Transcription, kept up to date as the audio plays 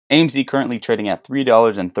AMC currently trading at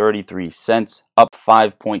 $3.33, up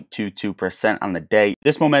 5.22% on the day.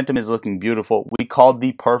 This momentum is looking beautiful. We called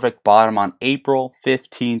the perfect bottom on April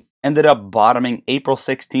 15th. Ended up bottoming April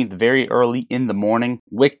 16th very early in the morning,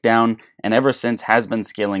 wicked down, and ever since has been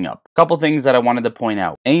scaling up. A couple things that I wanted to point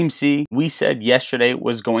out. AMC, we said yesterday,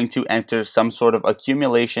 was going to enter some sort of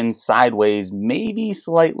accumulation sideways, maybe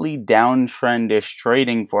slightly downtrendish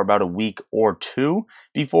trading for about a week or two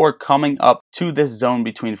before coming up to this zone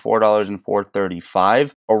between $4 and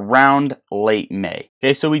 $4.35 around late May.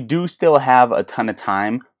 Okay, so we do still have a ton of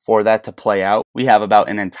time for that to play out. We have about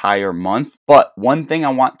an entire month. But one thing I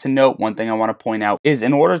want to note, one thing I want to point out is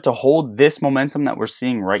in order to hold this momentum that we're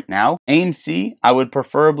seeing right now, AMC, I would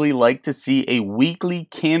preferably like to see a weekly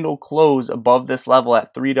candle close above this level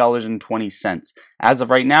at $3.20. As of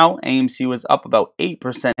right now, AMC was up about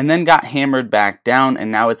 8% and then got hammered back down,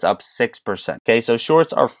 and now it's up 6%. Okay, so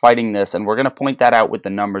shorts are fighting this, and we're going to point that out with the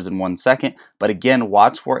numbers in 1 second. But again,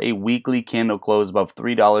 watch for a weekly candle close above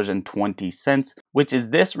 $3.20, which is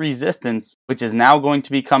this resistance, which is now going to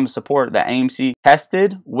become support that AMC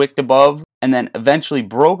tested, wicked above, and then eventually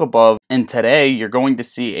broke above. And today you're going to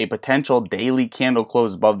see a potential daily candle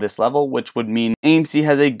close above this level, which would mean AMC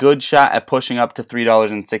has a good shot at pushing up to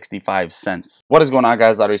 $3.65. What is going on,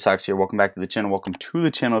 guys? Lottery Socks here. Welcome back to the channel. Welcome to the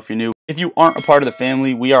channel if you're new. If you aren't a part of the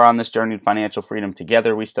family, we are on this journey to financial freedom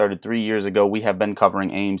together. We started 3 years ago. We have been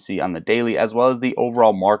covering AMC on the daily, as well as the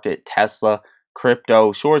overall market, Tesla,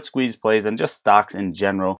 crypto, short squeeze plays, and just stocks in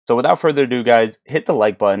general. So without further ado, guys, hit the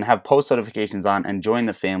like button, have post notifications on, and join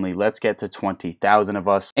the family. Let's get to 20,000 of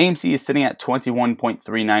us. AMC is sitting at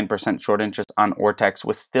 21.39% short interest on Ortex,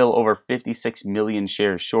 with still over 56 million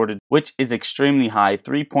shares shorted, which is extremely high,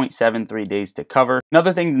 3.73 days to cover.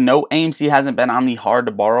 Another thing to note, AMC hasn't been on the hard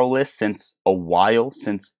to borrow list since a while,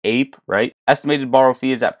 since APE, right? Estimated borrow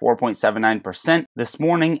fee is at 4.79% this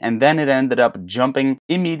morning, and then it ended up jumping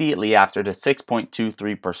immediately after to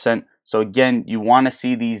 6.23%. So again, you want to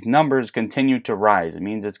see these numbers continue to rise. It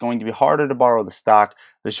means it's going to be harder to borrow the stock.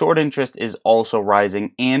 The short interest is also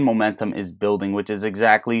rising and momentum is building, which is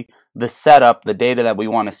exactly the setup, the data that we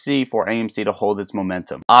want to see for AMC to hold its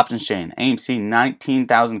momentum. Options chain, AMC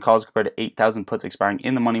 19,000 calls compared to 8,000 puts expiring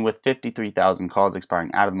in the money, with 53,000 calls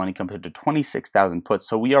expiring out of the money compared to 26,000 puts.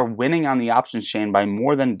 So we are winning on the options chain by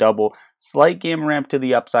more than double. Slight gamma ramp to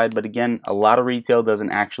the upside, but again, a lot of retail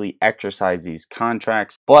doesn't actually exercise these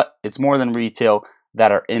contracts, but it's more than retail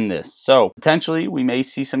that are in this. So potentially we may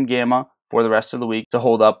see some gamma for the rest of the week to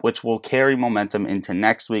hold up, which will carry momentum into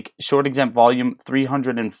next week. Short exempt volume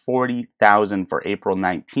 340,000 for April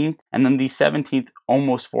 19th, and then the 17th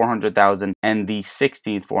almost 400,000, and the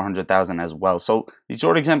 16th 400,000 as well. So these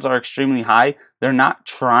short exempts are extremely high. They're not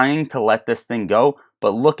trying to let this thing go,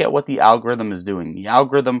 but look at what the algorithm is doing. The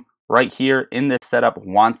algorithm right here in this setup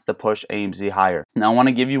wants to push AMC higher. Now I want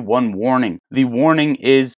to give you one warning. The warning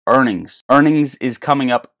is earnings. Earnings is coming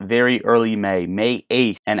up very early May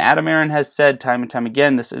 8th. And Adam Aron has said time and time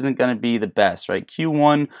again, this isn't going to be the best, right?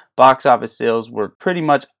 Q1 box office sales were pretty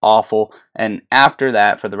much awful. And after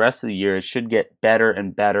that, for the rest of the year, it should get better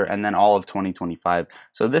and better, and then all of 2025.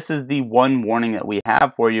 So this is the one warning that we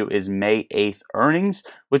have for you, is May 8th earnings,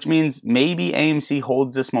 which means maybe AMC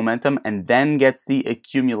holds this momentum and then gets the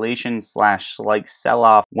accumulation slash like sell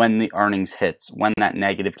off when the earnings hits, when that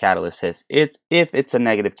negative catalyst hits. It's if it's a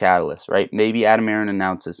negative catalyst, right? Maybe Adam Aron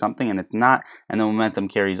announces something and it's not, and the momentum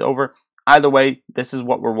carries over. Either way, this is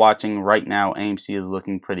what we're watching right now. AMC is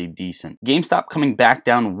looking pretty decent. GameStop coming back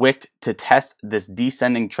down, wicked to test this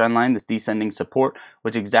descending trend line, this descending support,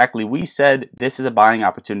 which exactly we said this is a buying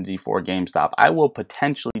opportunity for GameStop. I will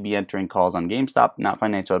potentially be entering calls on GameStop, not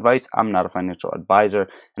financial advice. I'm not a financial advisor.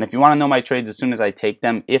 And if you want to know my trades as soon as I take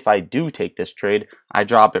them, if I do take this trade, I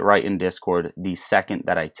drop it right in Discord the second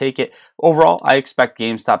that I take it. Overall, I expect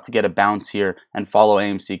GameStop to get a bounce here and follow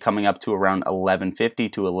AMC coming up to around 1150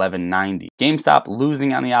 to 1190. GameStop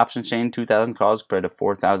losing on the option chain, 2,000 calls compared to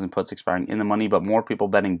 4,000 puts expiring in the money, but more people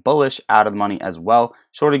betting bullish out of the money as well.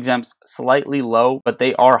 Short exempts slightly low, but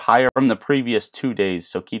they are higher from the previous 2 days,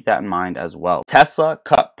 so keep that in mind as well. Tesla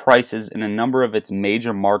cut prices in a number of its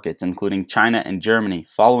major markets, including China and Germany,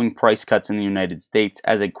 following price cuts in the United States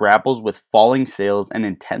as it grapples with falling sales and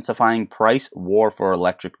intensifying price war for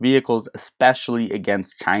electric vehicles, especially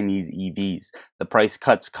against Chinese EVs. The price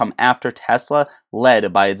cuts come after Tesla,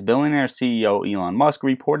 led by its billionaire CEO Elon Musk,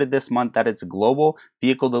 reported this month that its global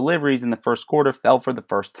vehicle deliveries in the first quarter fell for the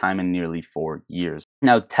first time in nearly 4 years.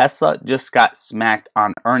 Now, Tesla just got smacked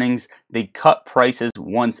on earnings. They cut prices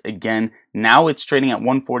once again. Now it's trading at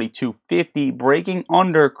 $142.50, breaking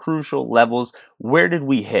under crucial levels. Where did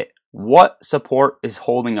we hit? what support is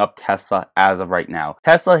holding up Tesla as of right now?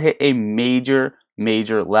 Tesla hit a major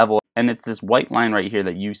level, and it's this white line right here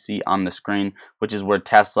that you see on the screen, which is where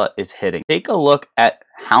Tesla is hitting. Take a look at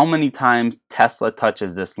how many times Tesla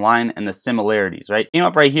touches this line and the similarities, right? Came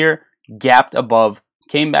up right here, gapped above,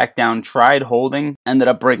 came back down, tried holding, ended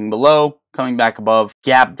up breaking below, coming back above,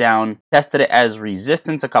 gap down, tested it as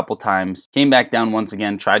resistance a couple times, came back down once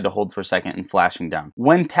again, tried to hold for a second and flashing down.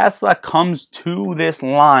 When Tesla comes to this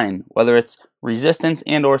line, whether it's resistance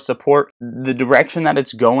and or support, the direction that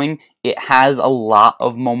it's going, it has a lot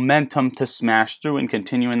of momentum to smash through and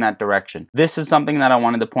continue in that direction. This is something that I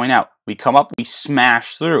wanted to point out. We come up, we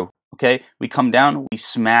smash through. Okay, we come down, we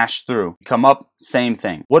smash through. Come up, same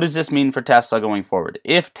thing. What does this mean for Tesla going forward?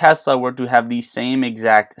 If Tesla were to have the same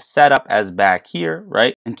exact setup as back here,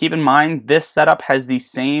 right? And keep in mind, this setup has the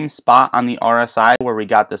same spot on the RSI where we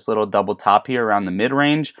got this little double top here around the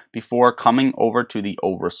mid-range before coming over to the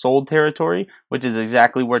oversold territory, which is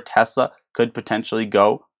exactly where Tesla could potentially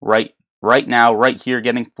go right now, right here,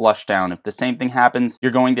 getting flushed down. If the same thing happens,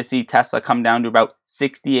 you're going to see Tesla come down to about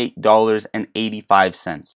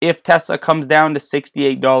 $68.85. If Tesla comes down to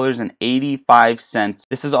 $68.85,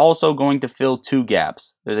 this is also going to fill two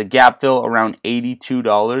gaps. There's a gap fill around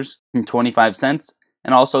 $82.25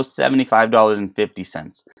 and also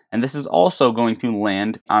 $75.50. And this is also going to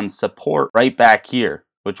land on support right back here,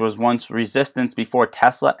 which was once resistance before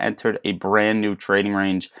Tesla entered a brand new trading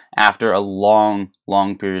range after a long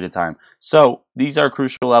period of time. So these are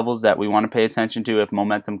crucial levels that we want to pay attention to if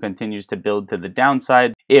momentum continues to build to the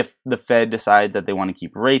downside. If the Fed decides that they want to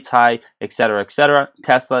keep rates high, etc.,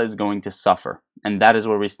 Tesla is going to suffer. And that is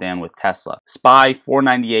where we stand with Tesla. SPY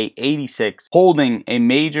 498.86, holding a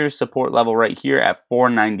major support level right here at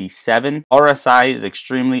 497. RSI is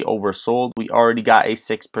extremely oversold. We already got a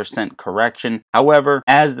 6% correction. However,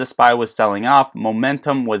 as the SPY was selling off,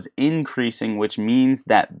 momentum was increasing, which means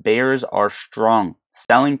that bears are strong.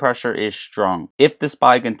 Selling pressure is strong. If the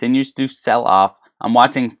SPY continues to sell off, I'm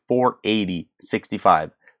watching 480.65.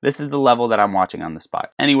 This is the level that I'm watching on the SPY.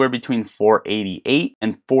 Anywhere between 488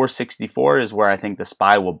 and 464 is where I think the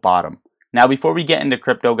SPY will bottom. Now, before we get into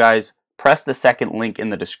crypto, guys, press the second link in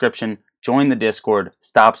the description, join the Discord,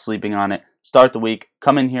 stop sleeping on it, start the week,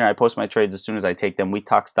 come in here. I post my trades as soon as I take them. We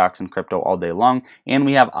talk stocks and crypto all day long, and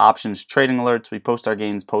we have options trading alerts. We post our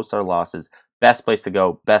gains, post our losses. Best place to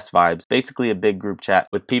go, best vibes. Basically a big group chat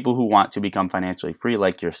with people who want to become financially free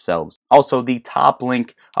like yourselves. Also, the top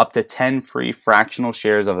link, up to 10 free fractional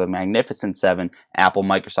shares of the Magnificent 7, Apple,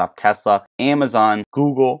 Microsoft, Tesla, Amazon,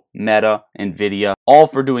 Google, Meta, Nvidia, all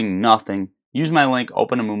for doing nothing. Use my link,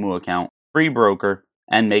 open a Moomoo account, free broker,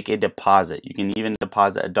 and make a deposit. You can even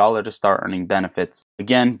deposit $1 to start earning benefits.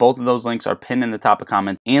 Again, both of those links are pinned in the top of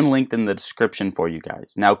comments and linked in the description for you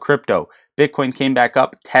guys. Now, crypto. Bitcoin came back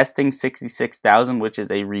up, testing 66,000, which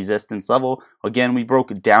is a resistance level. Again, we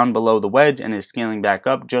broke down below the wedge and is scaling back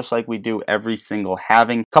up just like we do every single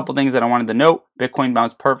halving. Couple things that I wanted to note. Bitcoin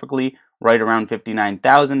bounced perfectly right around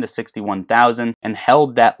 59,000 to 61,000 and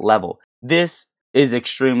held that level. This is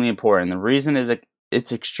extremely important. The reason is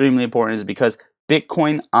it's extremely important is because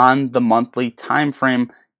Bitcoin on the monthly time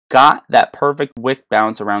frame got that perfect wick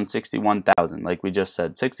bounce around 61,000, like we just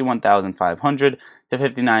said, 61,500 to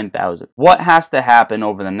 59,000. What has to happen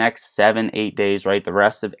over the next 7-8 days, right, the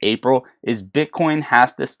rest of April, is Bitcoin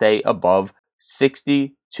has to stay above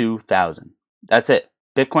 62,000. That's it.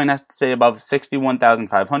 Bitcoin has to stay above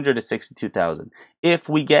 61,500 to 62,000. If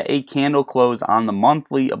we get a candle close on the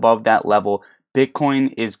monthly above that level,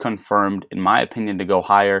 Bitcoin is confirmed, in my opinion, to go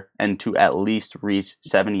higher and to at least reach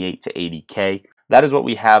 78 to 80K. That is what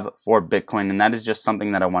we have for Bitcoin, and that is just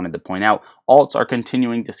something that I wanted to point out. Alts are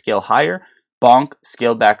continuing to scale higher. Bonk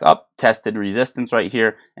scaled back up, tested resistance right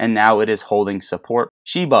here, and now it is holding support.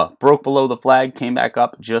 Shiba broke below the flag, came back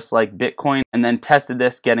up just like Bitcoin, and then tested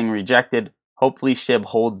this, getting rejected. Hopefully SHIB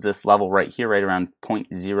holds this level right here, right around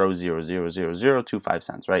 0.000025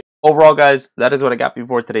 cents, right? Overall, guys, that is what I got for you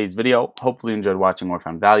for today's video. Hopefully you enjoyed watching or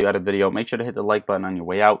found value out of the video. Make sure to hit the like button on your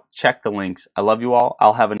way out. Check the links. I love you all.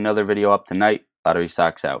 I'll have another video up tonight. Lottery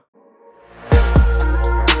Socks out.